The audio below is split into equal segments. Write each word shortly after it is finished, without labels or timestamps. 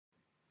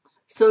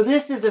So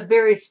this is a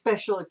very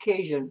special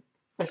occasion,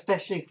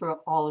 especially for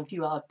all of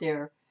you out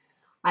there.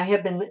 I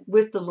have been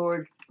with the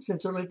Lord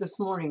since early this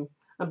morning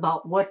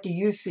about what do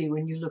you see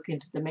when you look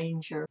into the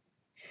manger.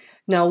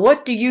 Now,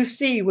 what do you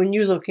see when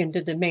you look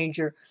into the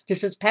manger?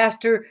 This is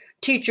Pastor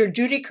Teacher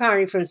Judy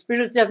Carney from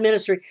Spirit of Death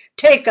Ministry.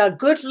 Take a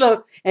good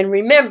look and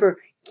remember,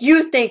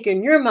 you think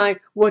in your mind,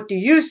 what do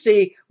you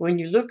see when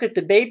you look at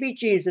the baby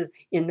Jesus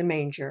in the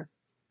manger?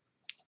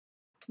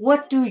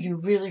 What do you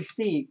really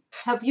see?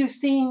 Have you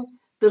seen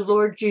the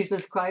Lord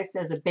Jesus Christ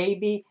as a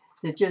baby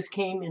that just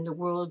came in the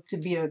world to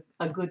be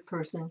a good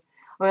person?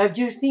 Or have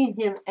you seen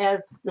him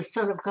as the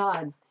Son of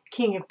God,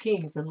 King of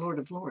Kings and Lord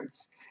of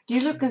Lords? Do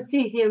you look and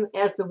see him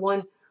as the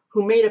one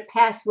who made a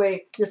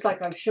pathway, just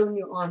like I've shown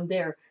you on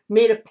there,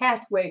 made a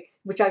pathway,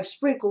 which I've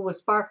sprinkled with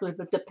sparklers,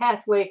 but the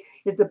pathway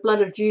is the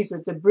blood of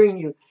Jesus to bring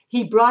you.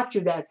 He brought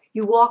you that.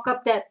 You walk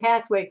up that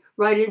pathway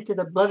right into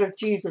the blood of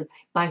Jesus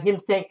by him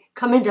saying,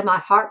 come into my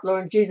heart,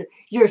 Lord Jesus.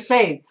 You're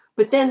saved.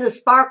 But then the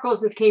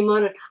sparkles that came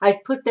on it, I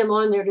put them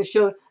on there to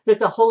show that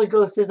the Holy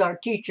Ghost is our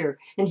teacher.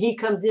 And he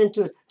comes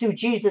into us through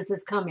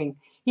Jesus' coming.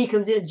 He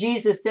comes in.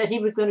 Jesus said he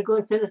was going to go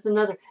and send us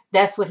another.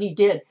 That's what he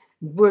did.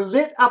 We're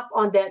lit up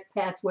on that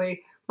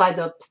pathway by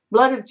the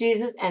blood of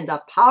Jesus and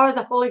the power of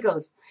the Holy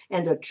Ghost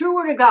and the true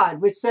word of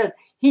God, which says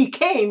he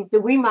came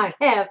that we might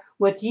have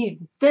what he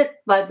sent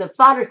by the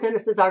Father sent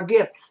us as our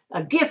gift,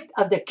 a gift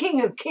of the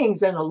King of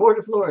Kings and the Lord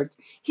of Lords.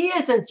 He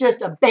isn't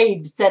just a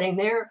babe sitting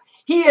there.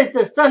 He is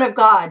the Son of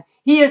God.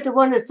 He is the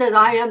one that says,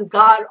 I am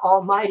God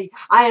Almighty.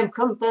 I am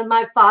come from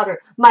my Father.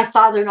 My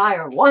Father and I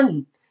are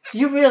one. Do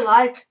you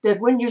realize that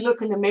when you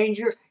look in the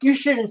manger, you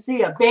shouldn't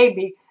see a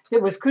baby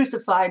that was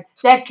crucified?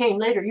 That came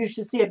later. You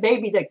should see a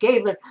baby that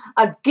gave us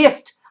a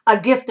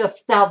gift of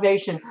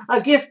salvation,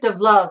 a gift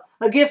of love,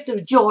 a gift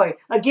of joy,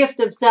 a gift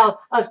of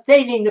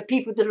saving the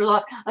people that are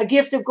lost, a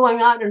gift of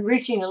going out and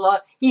reaching the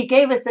lost. He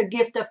gave us a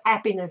gift of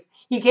happiness.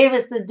 He gave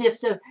us the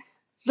gift of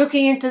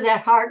looking into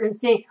that heart and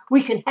saying,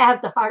 we can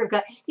have the heart of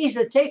God. He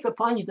said, take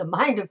upon you the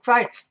mind of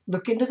Christ.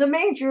 Look into the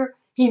manger.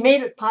 He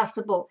made it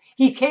possible.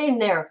 He came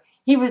there.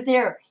 He was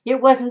there. It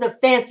wasn't a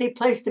fancy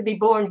place to be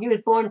born. He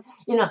was born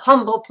in a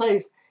humble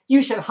place.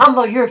 You should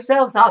humble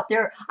yourselves out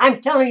there.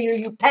 I'm telling you,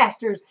 you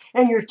pastors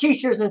and your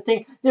teachers and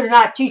things that are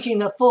not teaching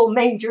the full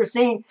manger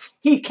scene.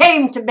 He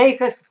came to make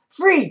us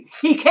free.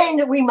 He came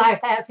that we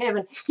might have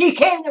heaven. He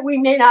came that we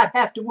may not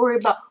have to worry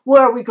about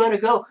where are we going to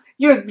go.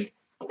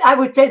 I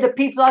would say the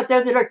people out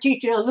there that are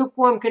teaching a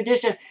lukewarm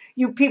condition,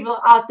 you people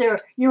out there,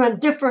 you're in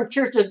different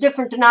churches,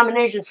 different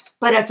denominations,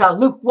 but it's a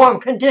lukewarm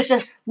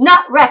condition,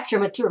 not rapture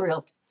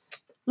material.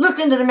 Look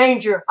into the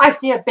manger. I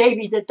see a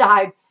baby that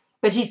died,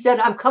 but he said,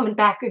 I'm coming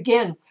back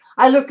again.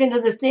 I look into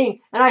this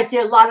thing, and I see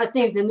a lot of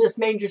things in this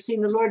manger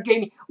scene the Lord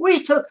gave me.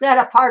 We took that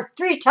apart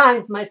 3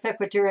 times, my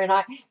secretary and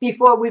I,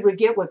 before we would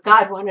get what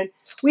God wanted.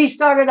 We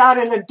started out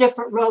in a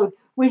different road.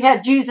 We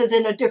had Jesus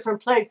in a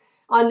different place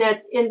on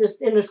that in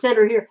the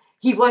center here.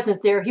 He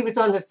wasn't there. He was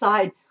on the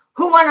side.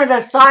 Who wanted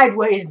a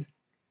sideways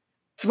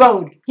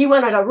road? He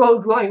wanted a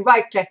road going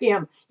right to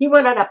him. He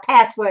wanted a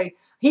pathway.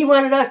 He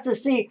wanted us to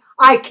see,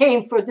 I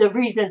came for the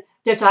reason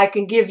that I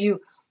can give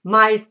you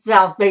my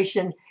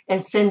salvation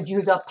and send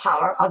you the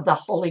power of the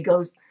Holy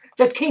Ghost,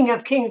 the King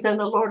of Kings and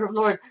the Lord of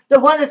Lords, the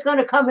one that's going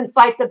to come and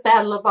fight the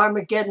battle of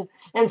Armageddon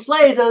and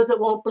slay those that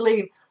won't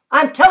believe.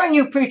 I'm telling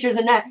you, preachers,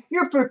 and that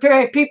you're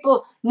preparing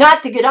people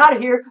not to get out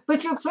of here,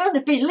 but you're going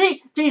to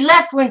be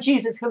left when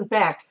Jesus comes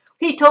back.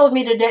 He told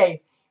me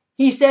today.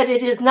 He said,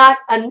 it is not,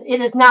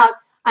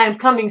 I am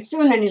coming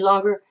soon any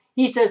longer.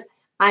 He says,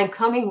 I'm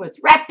coming with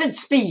rapid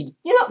speed.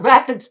 You know what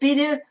rapid speed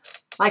is?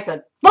 Like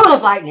a bolt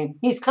of lightning.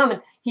 He's coming.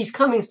 He's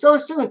coming so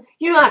soon.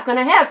 You're not going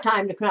to have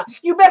time to come out.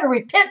 You better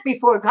repent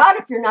before God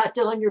if you're not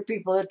telling your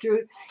people the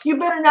truth. You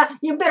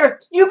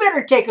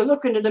better take a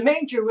look into the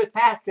manger with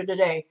Pastor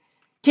today.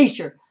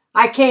 Teacher,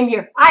 I came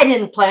here. I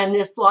didn't plan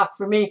this block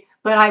for me,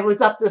 but I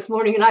was up this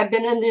morning and I've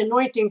been in the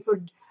anointing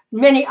for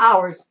many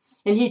hours.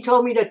 And he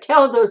told me to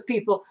tell those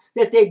people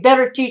that they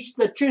better teach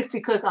the truth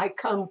because I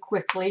come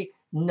quickly.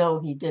 No,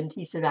 he didn't.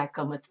 He said, I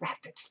come with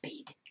rapid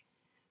speed.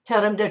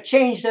 Tell them to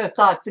change their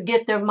thoughts, to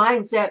get their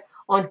mindset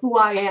on who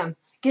I am.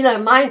 Get a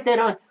mindset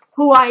on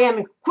who I am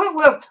and quit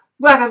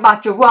worrying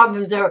about your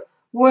robins there,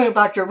 worrying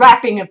about your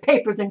wrapping and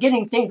papers and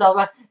getting things all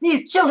right.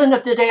 These children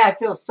of today, I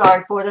feel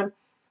sorry for them.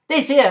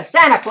 They see a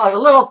Santa Claus, a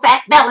little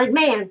fat-bellied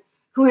man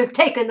who has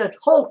taken the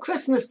whole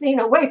Christmas scene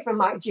away from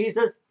my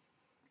Jesus.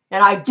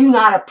 And I do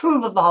not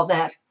approve of all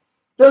that.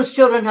 Those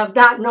children have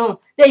not known.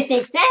 They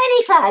think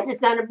Santa Claus is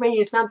going to bring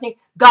you something.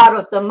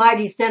 God the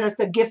Mighty sent us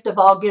the gift of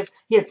all gifts,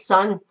 his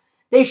Son.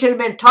 They should have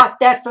been taught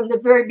that from the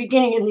very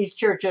beginning in these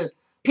churches.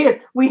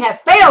 We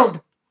have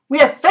failed. We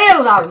have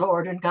failed our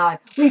Lord and God.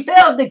 We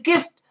failed the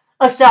gift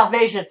of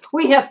salvation.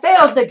 We have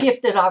failed the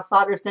gift that our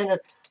Father sent us.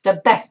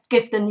 The best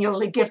gift and the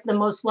only gift, the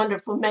most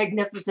wonderful,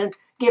 magnificent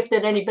gift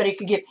that anybody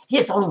could give.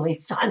 His only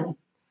Son.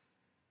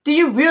 Do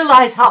you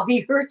realize how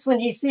he hurts when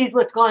he sees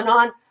what's going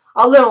on?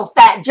 A little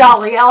fat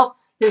jolly elf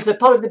is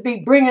supposed to be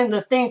bringing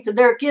the thing to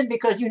their kids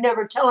because you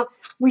never tell them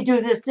we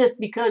do this just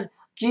because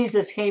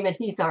Jesus came and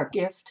he's our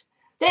gift.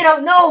 They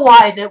don't know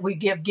why that we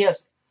give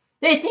gifts.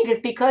 They think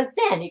it's because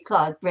Santa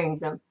Claus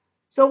brings them.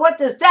 So what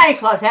does Santa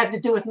Claus have to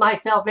do with my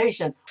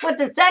salvation? What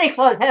does Santa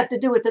Claus have to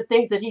do with the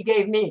things that he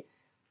gave me?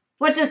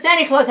 What does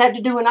Santa Claus have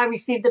to do when I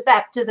received the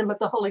baptism of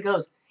the Holy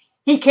Ghost?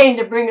 He came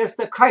to bring us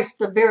the Christ,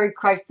 the very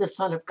Christ, the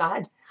Son of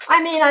God.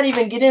 I may not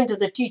even get into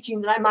the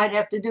teaching that I might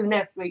have to do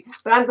next week,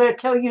 but I'm going to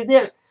tell you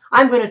this.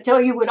 I'm going to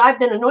tell you what I've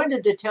been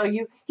anointed to tell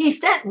you. He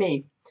sent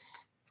me.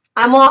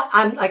 I'm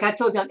like I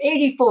told you, I'm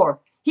 84.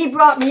 He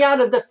brought me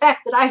out of the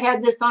fact that I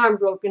had this arm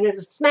broken. It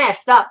was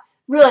smashed up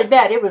really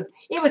bad. It was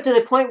to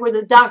the point where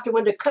the doctor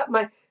wanted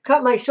to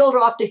cut my shoulder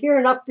off to here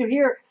and up to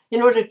here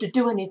in order to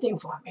do anything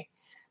for me.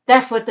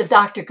 That's what the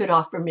doctor could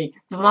offer me.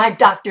 But my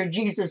doctor,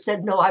 Jesus,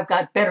 said, no, I've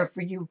got better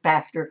for you,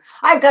 Pastor.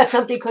 I've got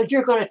something because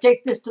you're going to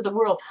take this to the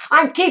world.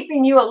 I'm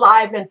keeping you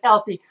alive and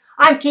healthy.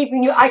 I'm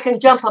keeping you. I can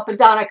jump up and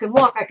down. I can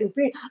walk. I can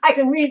breathe. I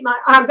can read my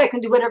arms. I can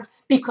do whatever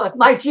because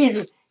my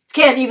Jesus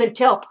can't even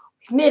tell.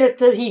 He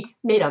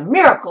made a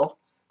miracle.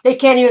 They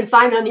can't even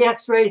find on the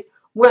x-rays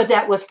where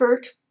that was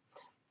hurt.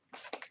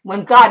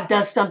 When God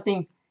does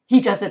something,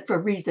 he does it for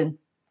a reason.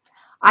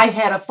 I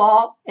had a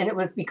fall, and it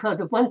was because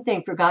of one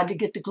thing, for God to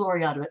get the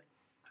glory out of it.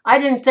 I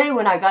didn't say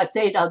when I got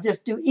saved, I'll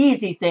just do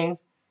easy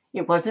things.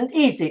 It wasn't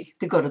easy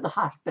to go to the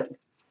hospital.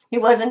 It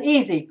wasn't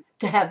easy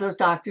to have those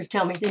doctors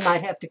tell me they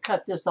might have to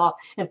cut this off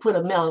and put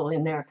a metal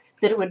in there,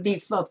 that it would be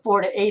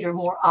 4 to 8 or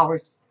more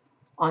hours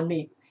on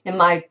me. And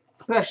my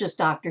precious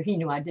doctor, he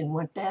knew I didn't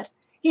want that.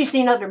 He's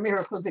seen other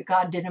miracles that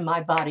God did in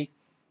my body.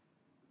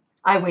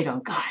 I wait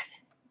on God.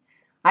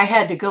 I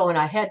had to go and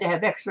I had to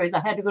have x-rays.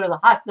 I had to go to the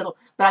hospital.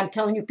 But I'm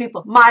telling you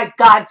people, my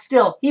God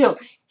still healed.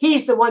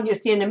 He's the one you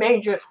see in the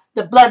manger.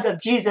 The blood of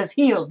Jesus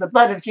heals. The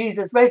blood of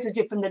Jesus raises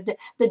you from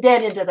the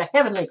dead into the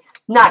heavenly.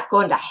 Not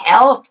going to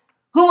hell.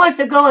 Who wants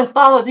to go and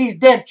follow these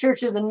dead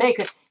churches and make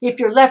it?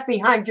 If you're left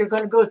behind, you're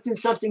going to go through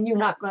something you're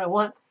not going to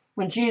want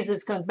when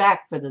Jesus comes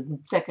back for the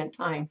second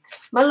time.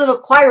 My little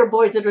choir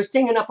boys that are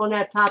singing up on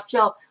that top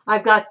shelf,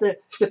 I've got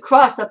the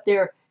cross up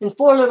there and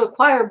 4 little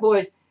choir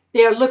boys.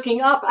 They are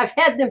looking up. I've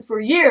had them for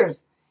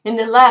years. And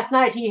then last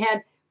night he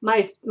had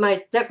my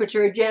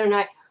secretary, Jen, and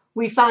I,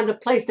 we found a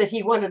place that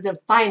he wanted them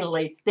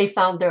finally. They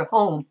found their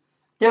home.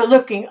 They're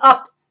looking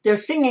up. They're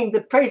singing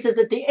the praises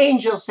that the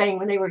angels sang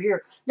when they were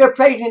here. They're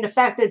praising the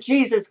fact that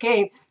Jesus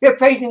came. They're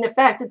praising the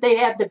fact that they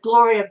have the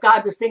glory of God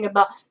to sing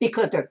about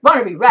because they're going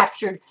to be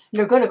raptured and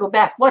they're going to go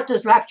back. What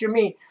does rapture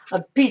mean?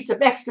 A piece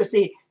of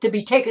ecstasy to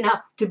be taken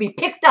out, to be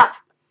picked up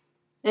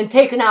and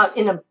taken out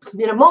in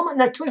a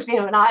moment, in a twinkling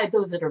of an eye,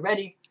 those that are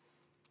ready.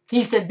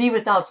 He said, be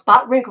without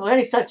spot, wrinkle,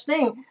 any such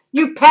thing.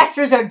 You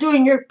pastors are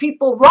doing your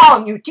people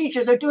wrong. You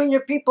teachers are doing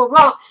your people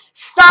wrong.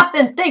 Stop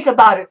and think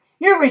about it.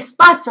 You're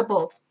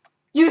responsible.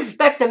 You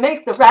expect to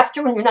make the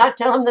rapture when you're not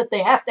telling them that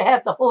they have to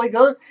have the Holy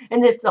Ghost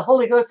and the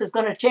Holy Ghost is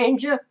going to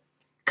change you?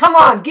 Come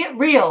on, get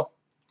real.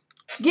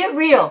 Get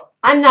real.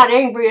 I'm not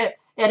angry at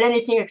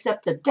anything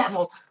except the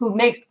devil who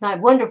makes my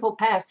wonderful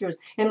pastors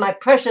and my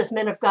precious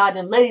men of God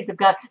and ladies of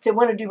God that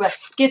want to do right,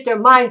 get their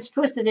minds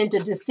twisted into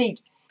deceit.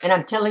 And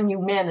I'm telling you,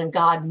 men and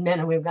God, men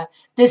and women of God,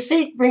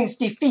 deceit brings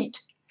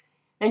defeat.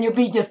 And you'll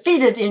be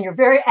defeated in your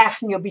very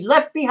action. You'll be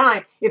left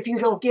behind if you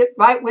don't get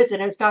right with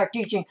it and start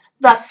teaching,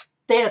 thus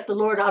saith the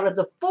Lord, out of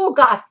the full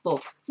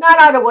gospel, not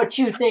out of what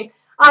you think,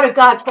 out of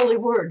God's holy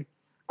word.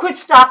 Quit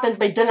stopping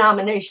by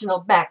denominational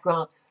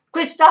background.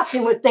 Quit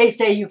stopping what they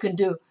say you can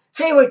do.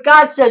 Say what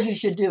God says you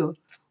should do.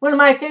 One of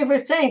my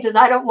favorite sayings is,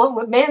 I don't want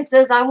what man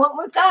says, I want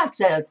what God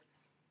says.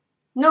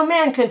 No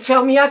man can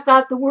tell me I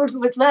thought the word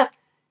was left.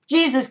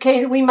 Jesus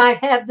came that we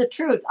might have the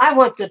truth. I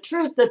want the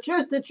truth, the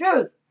truth, the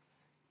truth.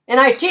 And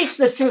I teach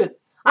the truth.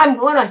 I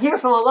want to hear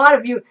from a lot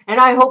of you, and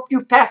I hope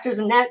you pastors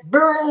and that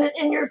burn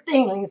in your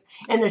feelings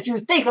and that you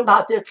think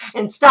about this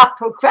and stop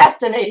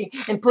procrastinating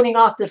and putting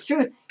off the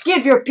truth.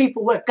 Give your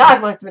people what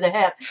God wants them to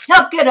have.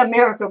 Help get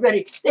America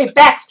ready. They've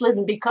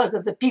backslidden because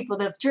of the people,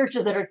 the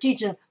churches that are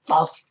teaching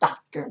false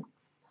doctrine,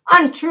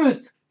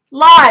 untruths,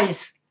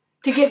 lies,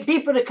 to get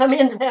people to come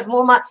in to have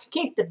more money.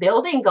 Keep the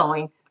building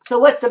going. So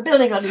what's the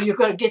building going to do? You're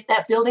going to get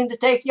that building to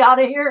take you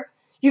out of here?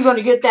 You're going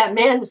to get that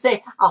man to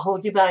say, I'll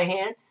hold you by the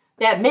hand?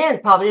 That man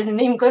probably isn't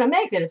even going to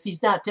make it if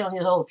he's not telling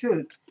you the whole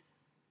truth.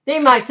 They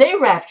might say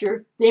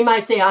rapture. They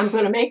might say, I'm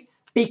going to make.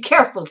 Be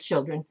careful,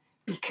 children.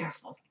 Be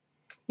careful.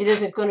 It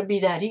isn't going to be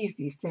that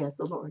easy, saith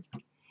the Lord.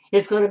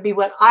 It's going to be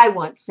what I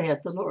want,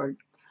 saith the Lord.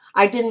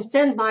 I didn't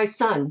send my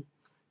son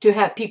to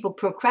have people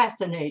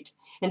procrastinate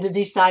and to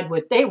decide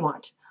what they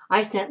want.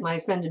 I sent my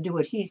son to do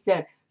what he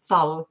said,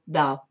 follow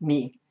thou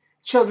me.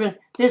 Children,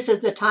 this is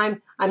the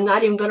time. I'm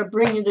not even going to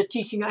bring you the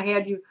teaching I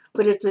had you,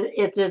 but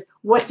it says,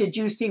 what did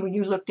you see when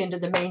you looked into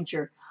the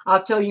manger?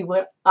 I'll tell you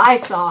what I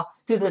saw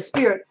through the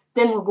Spirit.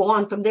 Then we'll go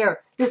on from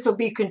there. This will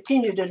be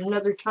continued at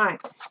another time.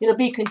 It'll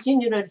be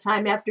continued at a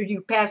time after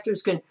you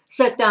pastors can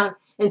sit down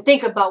and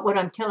think about what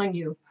I'm telling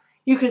you.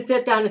 You can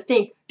sit down and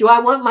think, do I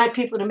want my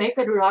people to make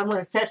it, or do I want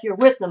to sit here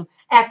with them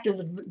after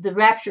the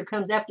rapture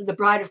comes, after the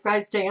bride of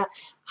Christ is taken out?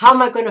 How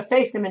am I going to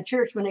face them in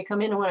church when they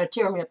come in and want to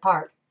tear me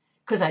apart?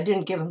 Because I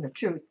didn't give them the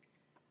truth.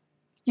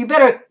 You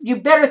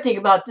better think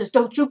about this.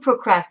 Don't you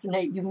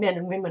procrastinate, you men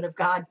and women of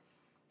God.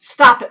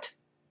 Stop it.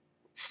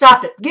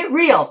 Stop it. Get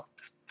real.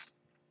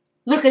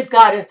 Look at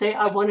God and say,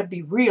 I want to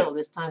be real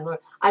this time, Lord.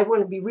 I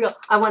want to be real.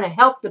 I want to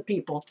help the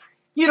people.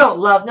 You don't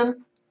love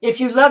them. If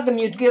you loved them,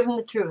 you'd give them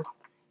the truth.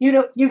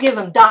 You give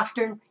them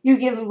doctrine. You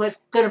give them what's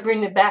going to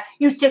bring them back.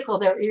 You tickle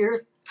their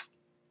ears.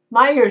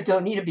 My ears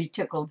don't need to be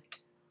tickled.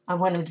 I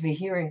want them to be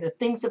hearing the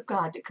things of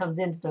God that comes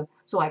into them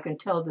so I can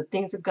tell the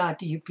things of God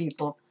to you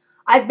people.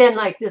 I've been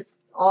like this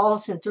all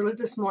since early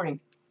this morning.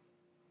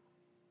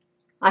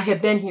 I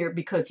have been here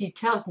because he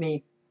tells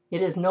me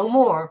it is no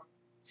more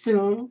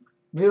soon,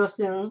 real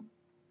soon,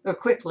 or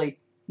quickly.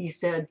 He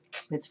said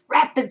with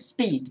rapid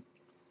speed.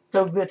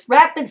 So with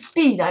rapid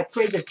speed, I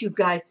pray that you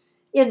guys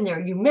in there,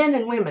 you men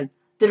and women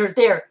that are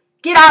there,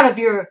 get out of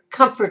your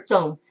comfort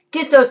zone.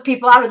 Get those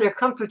people out of their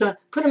comfort zone.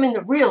 Put them in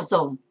the real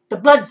zone, the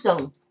blood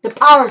zone, the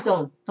power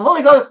zone, the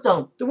Holy Ghost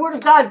zone, the Word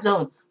of God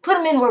zone. Put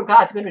them in where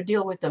God's going to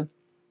deal with them.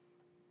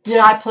 Did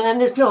I plan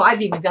this? No,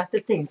 I've even got the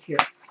things here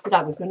that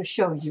I was going to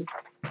show you.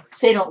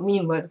 They don't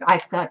mean what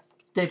I got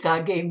that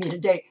God gave me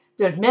today.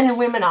 There's men and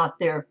women out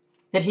there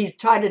that he's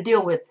trying to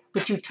deal with,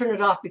 but you turn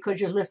it off because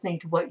you're listening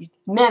to what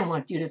men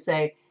want you to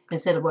say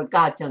instead of what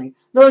God's telling you.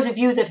 Those of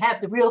you that have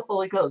the real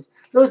Holy Ghost,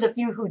 those of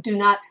you who do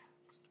not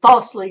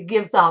falsely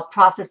give out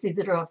prophecies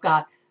that are of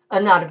God,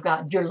 are not of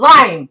God, you're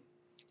lying.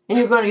 And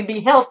you're going to be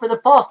held for the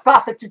false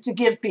prophets that you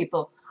give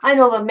people. I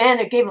know of a man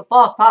that gave a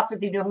false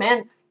prophecy to a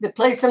man that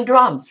plays some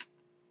drums.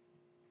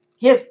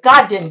 If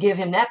God didn't give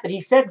him that, but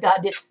he said God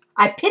did.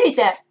 I pity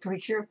that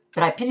preacher,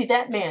 but I pity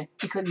that man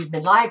because he's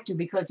been lied to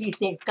because he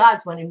thinks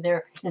God's wanting him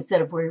there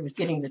instead of where he was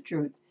getting the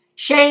truth.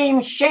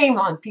 Shame, shame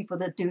on people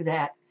that do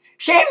that.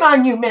 Shame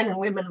on you men and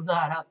women of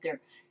God out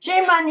there.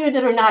 Shame on you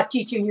that are not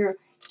teaching your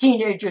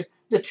teenagers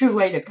the true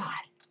way to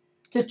God.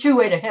 The true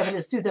way to heaven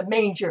is through the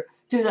manger,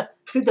 through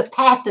the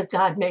path that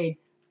God made,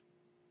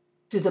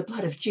 through the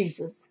blood of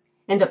Jesus,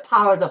 and the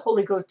power of the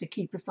Holy Ghost to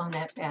keep us on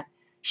that path.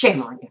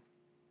 Shame on you.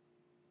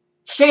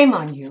 Shame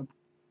on you.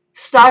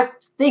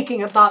 Start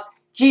thinking about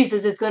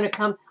Jesus is going to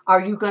come.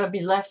 Are you going to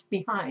be left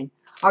behind?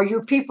 Are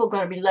your people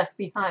going to be left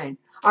behind?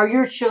 Are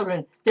your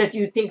children that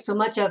you think so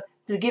much of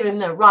to give them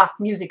the rock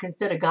music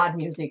instead of God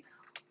music?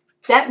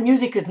 That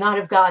music is not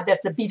of God.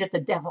 That's the beat of the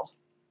devil.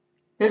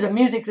 There's a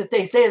music that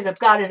they say is of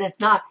God and it's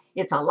not.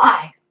 It's a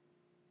lie.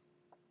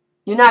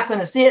 You're not going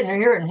to see it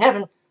and hear it in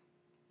heaven.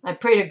 I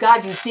pray to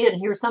God you see it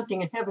and hear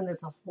something in heaven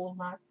that's a whole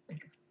lot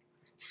better.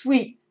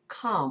 Sweet,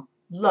 calm,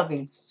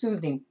 loving,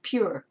 soothing,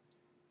 pure.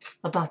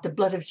 About the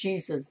blood of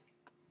Jesus.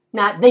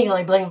 Not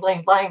dingly bling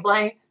bling bling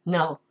bling.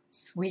 No.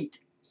 Sweet,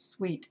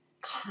 sweet,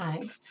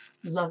 kind,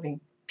 loving,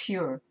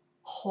 pure,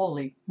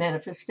 holy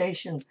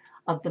manifestation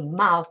of the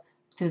mouth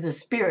through the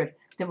Spirit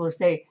that will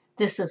say,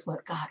 this is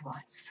what God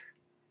wants.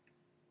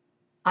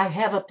 I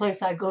have a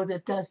place I go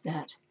that does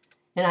that.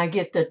 And I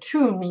get the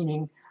true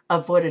meaning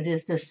of what it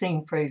is to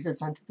sing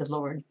praises unto the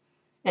Lord.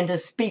 And to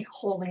speak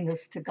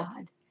holiness to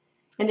God.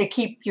 And to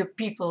keep your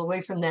people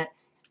away from that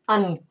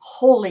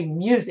unholy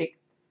music.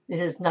 It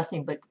is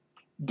nothing but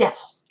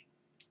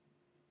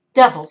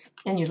devils,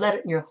 and you let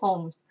it in your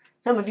homes.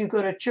 Some of you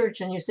go to church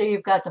and you say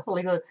you've got the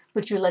Holy Ghost,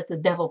 but you let the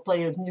devil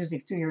play his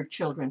music through your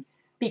children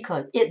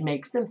because it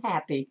makes them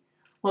happy.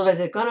 Well, is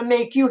it going to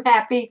make you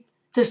happy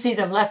to see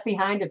them left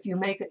behind if you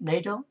make it and they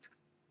don't?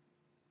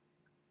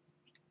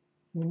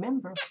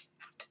 Remember,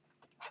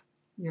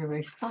 you're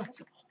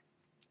responsible.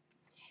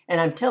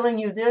 And I'm telling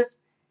you this,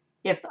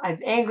 if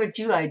I've angered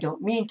you, I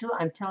don't mean to.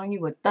 I'm telling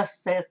you what thus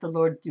saith the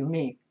Lord through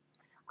me.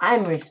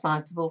 I'm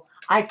responsible.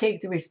 I take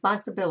the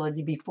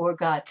responsibility before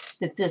God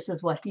that this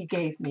is what he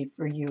gave me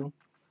for you.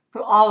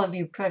 For all of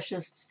you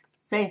precious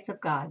saints of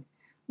God,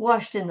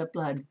 washed in the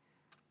blood,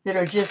 that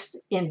are just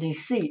in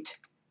deceit.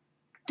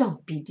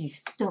 Don't be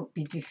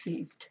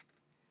deceived.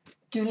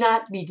 Do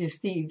not be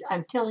deceived.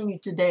 I'm telling you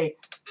today,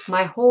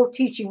 my whole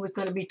teaching was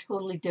going to be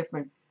totally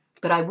different.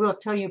 But I will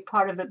tell you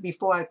part of it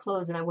before I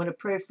close, and I want to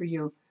pray for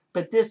you.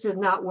 But this is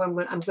not where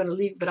I'm going to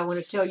leave. But I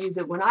want to tell you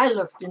that when I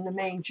looked in the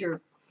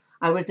manger,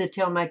 I was to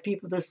tell my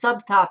people the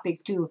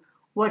subtopic to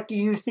what do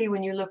you see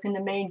when you look in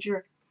the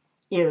manger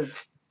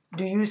is,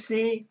 do you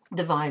see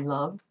divine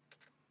love,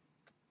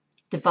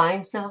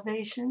 divine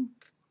salvation?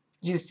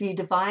 Do you see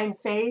divine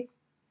faith?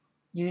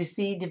 Do you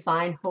see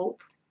divine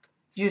hope?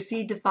 Do you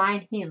see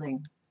divine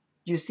healing?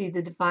 Do you see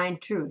the divine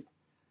truth?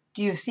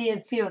 Do you see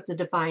and feel the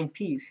divine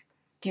peace?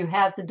 Do you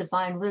have the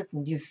divine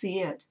wisdom? Do you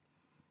see it?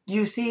 Do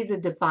you see the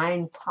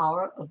divine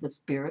power of the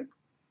Spirit?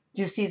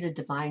 Do you see the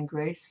divine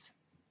grace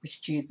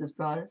which Jesus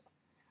brought us?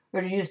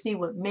 Or do you see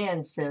what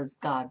man says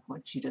God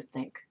wants you to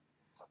think?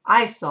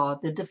 I saw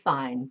the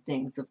divine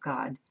things of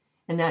God,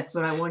 and that's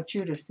what I want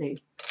you to see.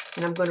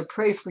 And I'm going to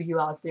pray for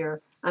you out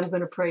there. I'm going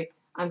to pray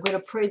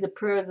the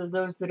prayer of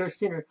those that are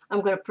sinners.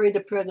 I'm going to pray the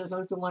prayer of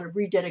those that want to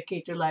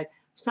rededicate their life.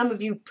 Some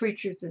of you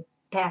preachers and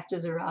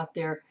pastors are out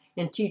there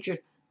and teachers,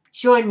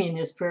 join me in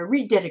this prayer.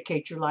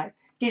 Rededicate your life.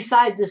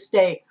 Decide this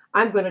day,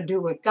 I'm going to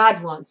do what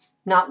God wants,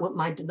 not what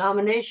my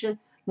denomination,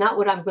 not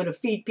what I'm going to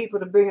feed people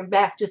to bring them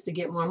back just to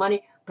get more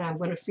money, but I'm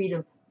going to feed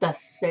them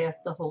Thus saith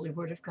the holy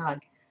word of God.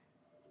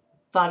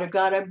 Father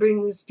God, I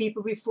bring these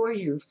people before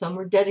you. Some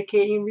are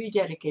dedicating and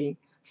rededicating.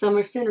 Some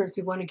are sinners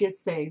who want to get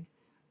saved.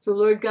 So,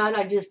 Lord God,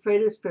 I just pray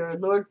this prayer.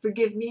 Lord,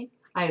 forgive me.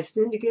 I have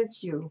sinned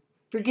against you.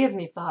 Forgive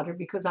me, Father,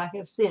 because I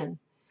have sinned.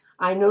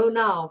 I know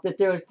now that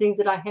there are things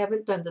that I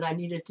haven't done that I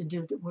needed to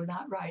do that were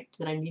not right,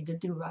 that I need to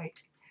do right.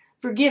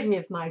 Forgive me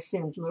of my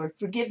sins, Lord.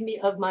 Forgive me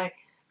of my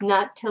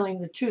not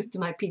telling the truth to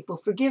my people.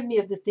 Forgive me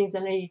of the things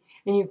that I need.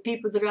 And you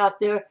people that are out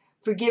there,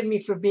 forgive me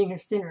for being a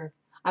sinner.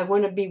 I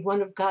want to be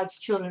one of God's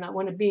children. I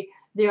want to be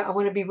there. I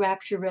want to be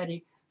rapture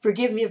ready.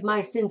 Forgive me of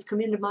my sins.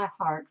 Come into my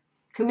heart.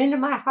 Come into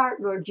my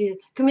heart, Lord Jesus.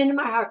 Come into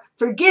my heart.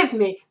 Forgive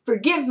me.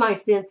 Forgive my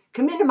sin.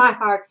 Come into my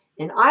heart,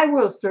 and I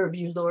will serve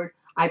you, Lord.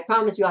 I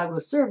promise you I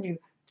will serve you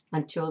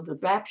until the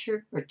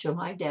rapture or till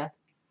my death.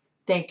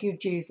 Thank you,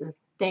 Jesus.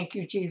 Thank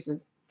you,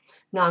 Jesus.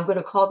 Now I'm going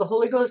to call the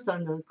Holy Ghost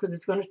on those because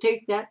it's going to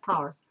take that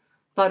power.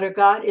 Father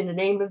God, in the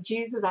name of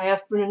Jesus, I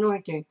ask for an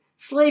anointing.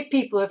 Slay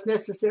people if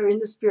necessary in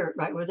the spirit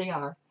right where they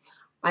are.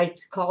 I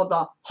call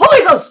the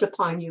Holy Ghost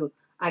upon you.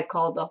 I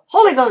call the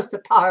Holy Ghost to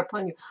power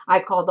upon you. I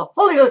call the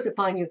Holy Ghost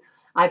upon you.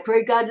 I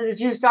pray, God, that as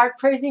you start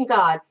praising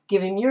God,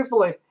 give him your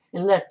voice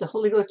and let the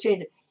Holy Ghost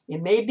change it.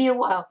 It may be a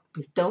while,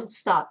 but don't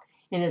stop.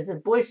 And as the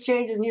voice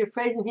changes and you're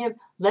praising him,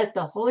 let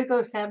the Holy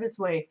Ghost have his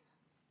way.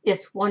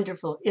 It's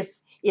wonderful.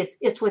 It's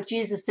what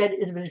Jesus said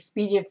is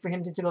expedient for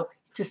him to go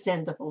to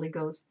send the Holy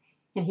Ghost.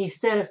 And he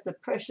sent us the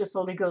precious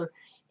Holy Ghost.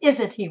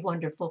 Isn't he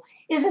wonderful?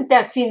 Isn't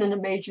that scene in the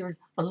manger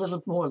a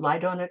little more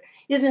light on it?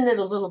 Isn't it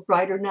a little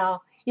brighter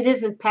now? It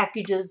isn't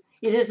packages.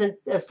 It isn't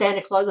a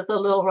Santa Claus with a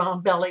little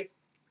round belly.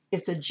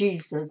 It's a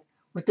Jesus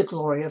with the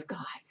glory of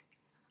God.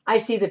 I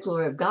see the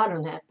glory of God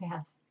on that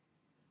path.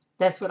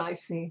 That's what I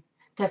see.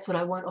 That's what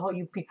I want all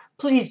you people.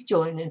 Please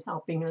join in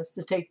helping us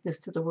to take this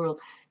to the world.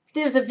 If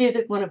there's a few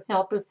that want to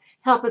help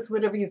us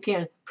whatever you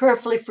can.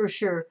 Prayerfully for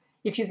sure.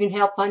 If you can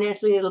help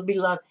financially, it'll be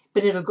love,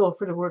 but it'll go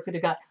for the work of the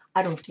God.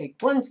 I don't take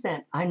 1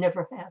 cent. I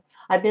never have.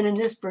 I've been in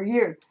this for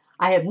years.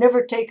 I have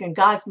never taken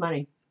God's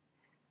money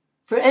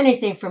for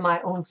anything for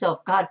my own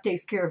self. God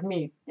takes care of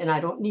me, and I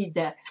don't need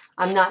that.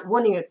 I'm not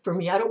wanting it for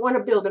me. I don't want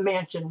to build a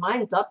mansion.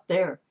 Mine's up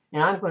there,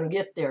 and I'm going to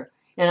get there.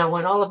 And I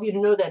want all of you to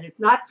know that it's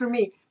not for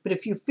me, but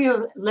if you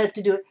feel led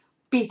to do it,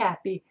 be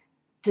happy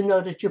to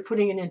know that you're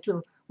putting it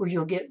into where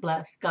you'll get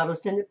blessed. God will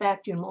send it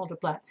back to you and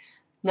multiply.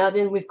 Now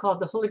then, we've called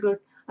the Holy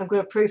Ghost. I'm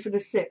going to pray for the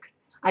sick.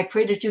 I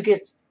pray that you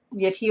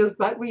get healed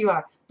right where you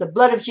are. The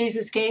blood of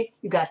Jesus came.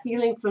 You got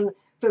healing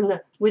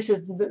with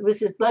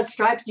his blood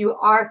stripes. You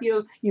are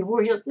healed. You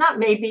were healed. Not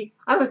maybe.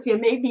 I don't see a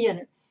maybe in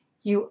it.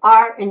 You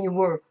are and you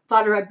were.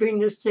 Father, I bring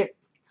the sick.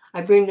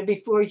 I bring them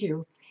before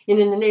you. And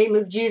in the name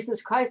of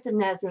Jesus Christ of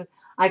Nazareth,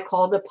 I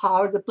call the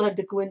power of the blood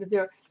to go into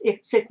their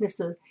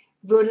sicknesses.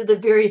 Go to the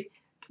very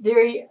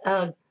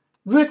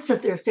roots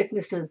of their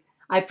sicknesses.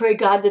 I pray,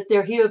 God, that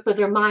they're healed for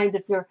their minds.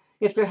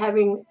 If they're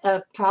having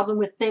a problem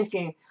with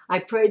thinking, I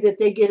pray that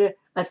they get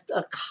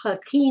a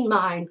keen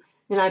mind.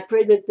 And I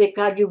pray that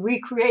God, you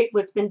recreate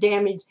what's been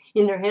damaged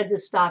in their head that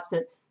stops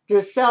it.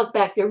 There's cells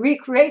back there.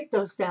 Recreate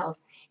those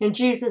cells. In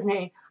Jesus'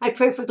 name, I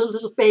pray for the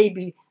little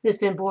baby that's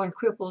been born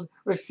crippled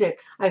or sick.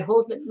 I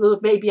hold the little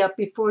baby up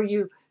before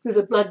you through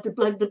the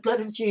blood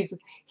of Jesus.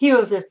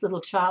 Heal this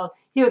little child.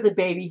 Heal the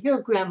baby.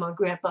 Heal grandma and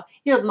grandpa.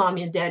 Heal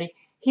mommy and daddy.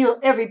 Heal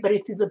everybody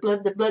through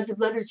the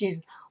blood of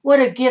Jesus. What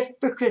a gift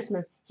for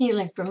Christmas.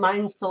 Healing for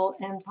mind, soul,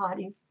 and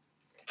body.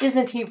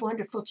 Isn't he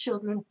wonderful,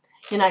 children?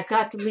 And I've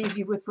got to leave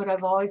you with what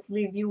I've always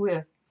leave you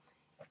with.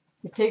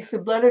 It takes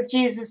the blood of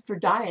Jesus for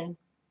dying,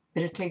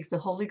 but it takes the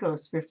Holy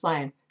Ghost for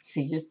flying.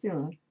 See you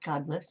soon.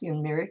 God bless you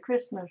and Merry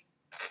Christmas.